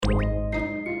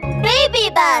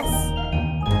Story Bus!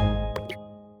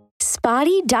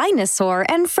 Spotty Dinosaur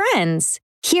and Friends.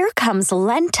 Here comes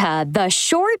Lenta, the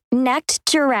short-necked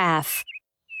giraffe.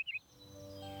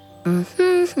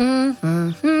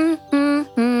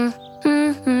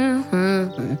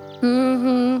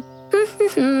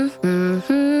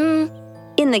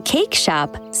 In the cake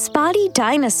shop, Spotty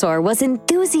Dinosaur was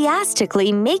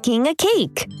enthusiastically making a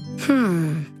cake.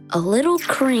 A little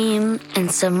cream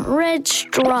and some red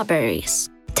strawberries.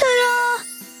 Ta-da!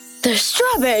 The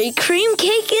strawberry cream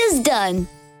cake is done.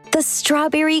 The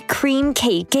strawberry cream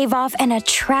cake gave off an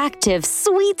attractive,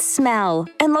 sweet smell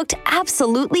and looked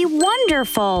absolutely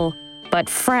wonderful. But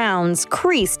frowns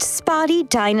creased Spotty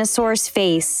Dinosaur's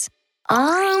face.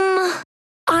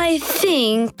 I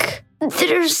think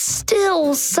there's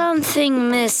still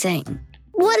something missing.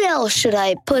 What else should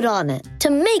I put on it to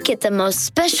make it the most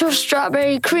special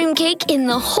strawberry cream cake in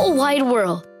the whole wide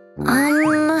world?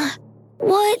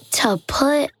 What to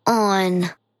put on?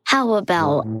 How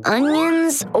about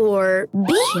onions or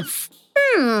beef?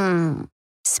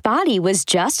 Spotty was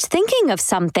just thinking of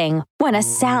something when a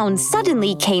sound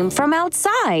suddenly came from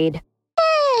outside.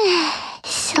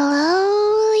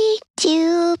 Slowly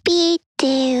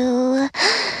doobie-doo.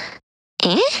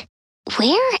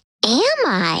 Where am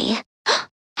I?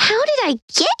 How did I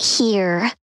get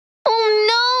here? Oh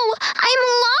no, I'm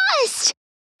lost!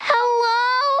 Hello?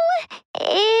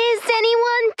 Is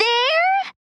anyone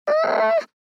there?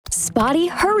 Spotty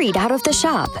hurried out of the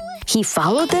shop. He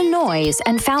followed the noise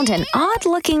and found an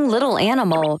odd-looking little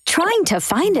animal trying to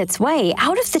find its way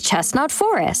out of the chestnut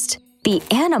forest. The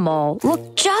animal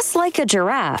looked just like a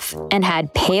giraffe and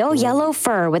had pale yellow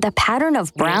fur with a pattern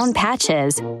of brown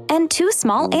patches and 2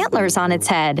 small antlers on its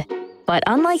head. But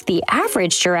unlike the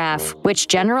average giraffe, which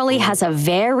generally has a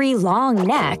very long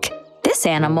neck, this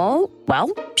animal, well,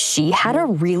 she had a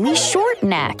really short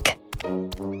neck.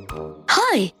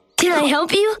 Hi, can I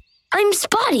help you? I'm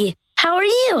Spotty. How are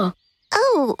you?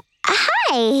 Oh,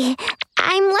 hi.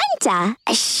 I'm Lenta,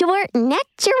 a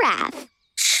short-necked giraffe.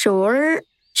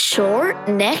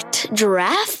 Short-necked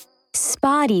giraffe?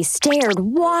 Spotty stared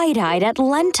wide-eyed at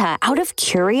Lenta out of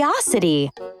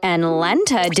curiosity, and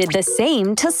Lenta did the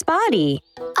same to Spotty.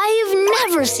 I've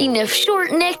never seen a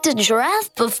short-necked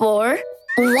giraffe before.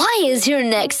 Why is your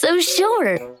neck so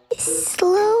short?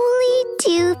 Slowly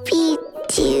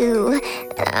doobie-doo.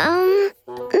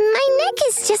 My neck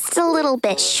is just a little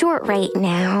bit short right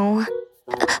now.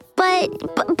 But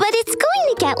it's going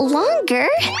to get longer.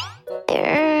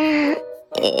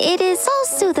 It is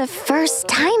also the first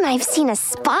time I've seen a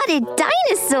spotted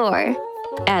dinosaur.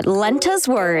 At Lenta's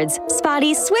words,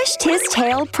 Spotty swished his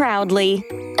tail proudly.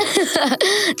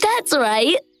 That's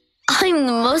right. I'm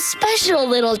the most special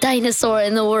little dinosaur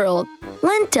in the world.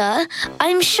 Lenta,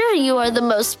 I'm sure you are the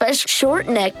most special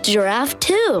short-necked giraffe,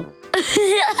 too.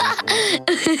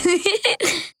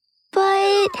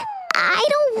 But I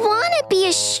don't want to be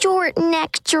a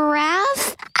short-necked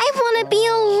giraffe. I want to be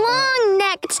a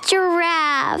long-necked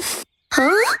giraffe.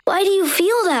 Huh? Why do you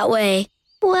feel that way?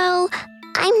 Well,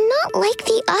 I'm not like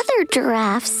the other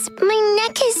giraffes. My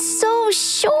neck is so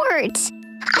short.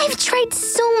 I've tried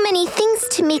so many things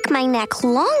to make my neck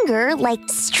longer, like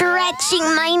stretching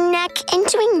my neck and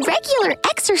doing regular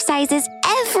exercises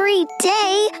every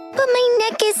day, but my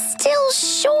neck is still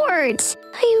short.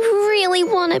 I really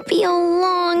want to be a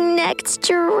long-necked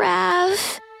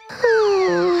giraffe.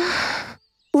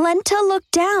 Lenta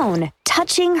looked down,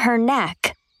 touching her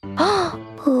neck.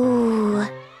 Ooh.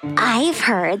 I've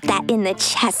heard that in the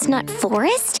chestnut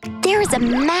forest, there is a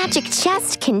magic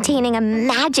chest containing a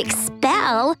magic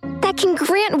spell that can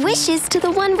grant wishes to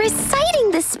the one reciting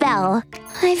the spell.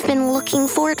 I've been looking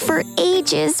for it for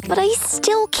ages, but I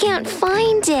still can't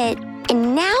find it.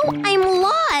 And now I'm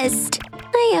lost.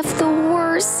 I have the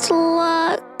worst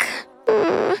luck.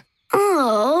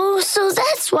 Oh, so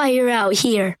that's why you're out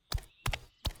here.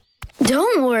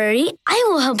 Don't worry, I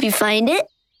will help you find it.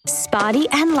 Spotty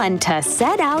and Lenta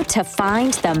set out to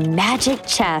find the magic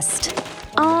chest.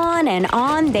 On and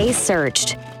on they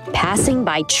searched, passing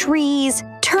by trees,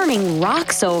 turning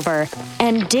rocks over,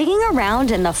 and digging around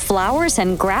in the flowers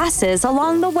and grasses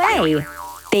along the way.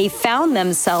 They found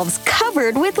themselves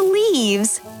covered with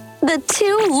leaves. The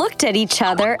two looked at each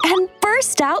other and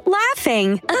burst out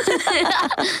laughing.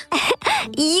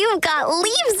 You've got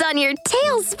leaves on your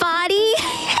tail, Spotty.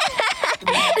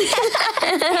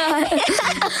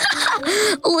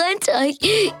 Lenta,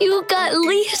 you got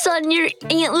leaves on your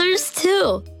antlers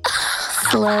too.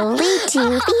 Slowly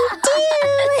doobie-doo.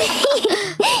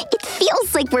 It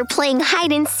feels like we're playing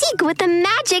hide and seek with a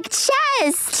magic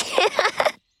chest.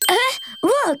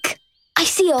 Look, I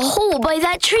see a hole by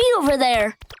that tree over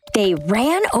there. They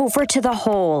ran over to the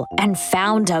hole and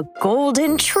found a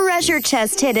golden treasure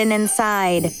chest hidden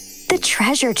inside. The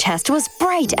treasure chest was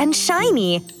bright and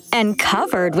shiny and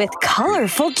covered with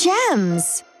colorful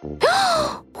gems.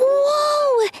 Whoa!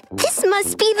 This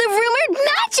must be the rumored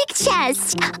magic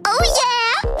chest! Oh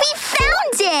yeah! We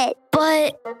found it!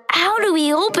 But how do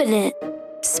we open it?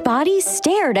 Spotty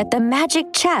stared at the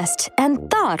magic chest and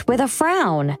thought with a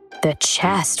frown. The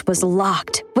chest was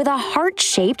locked with a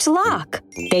heart-shaped lock.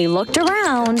 They looked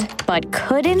around but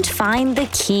couldn't find the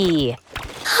key.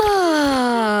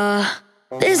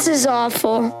 This is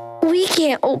awful. We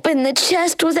can't open the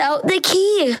chest without the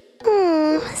key.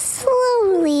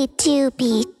 Slowly,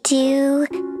 Doobie-Doo.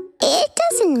 It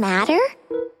doesn't matter.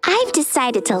 I've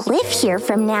decided to live here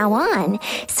from now on,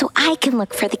 so I can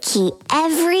look for the key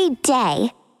every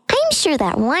day. I'm sure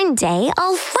that one day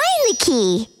I'll find the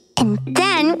key, and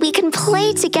then we can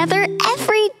play together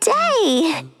every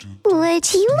day.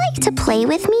 Would you like to play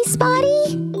with me,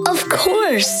 Spotty? Of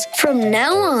course. From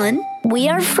now on, we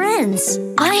are friends.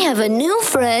 I have a new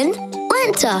friend,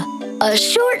 Lenta, a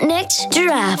short-necked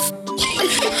giraffe.